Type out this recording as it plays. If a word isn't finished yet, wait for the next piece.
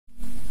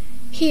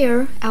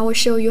Here, I will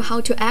show you how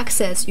to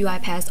access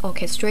UiPath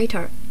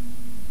Orchestrator.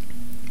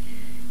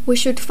 We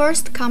should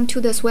first come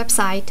to this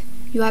website,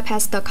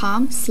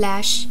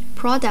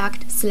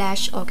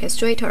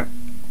 uipath.com/product/orchestrator.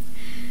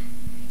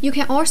 You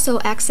can also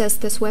access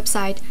this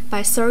website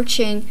by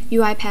searching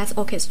UiPath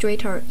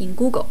Orchestrator in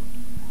Google.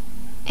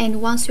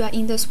 And once you are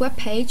in this web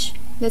page,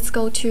 let's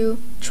go to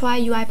Try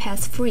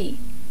UiPath Free.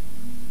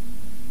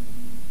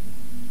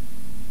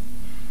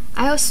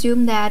 I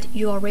assume that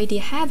you already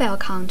have an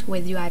account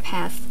with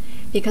UiPath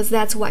because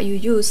that's what you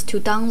use to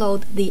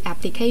download the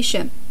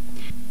application.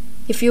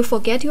 If you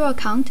forget your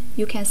account,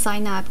 you can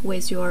sign up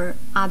with your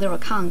other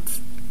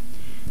accounts.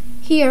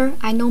 Here,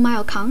 I know my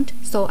account,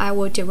 so I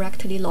will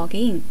directly log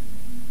in.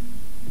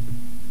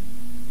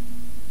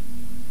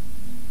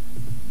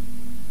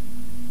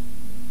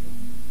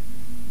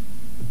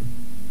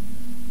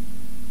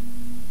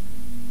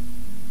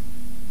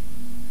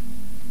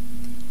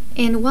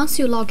 And once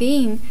you log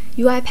in,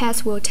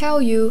 UiPath will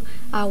tell you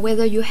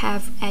whether you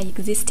have an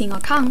existing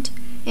account.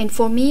 And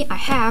for me, I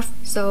have,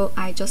 so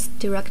I just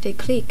directly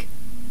click.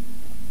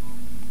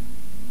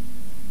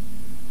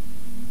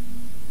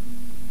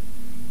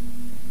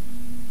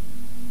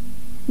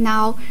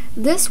 Now,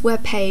 this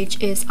web page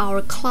is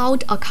our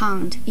cloud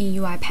account in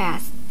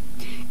UiPath.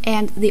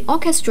 And the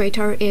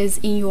orchestrator is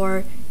in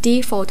your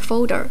default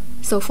folder.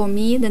 So for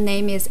me, the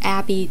name is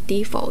Abby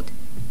Default.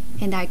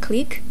 And I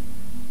click.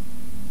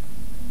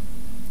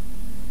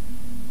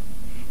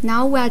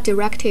 Now we are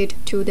directed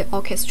to the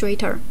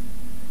orchestrator.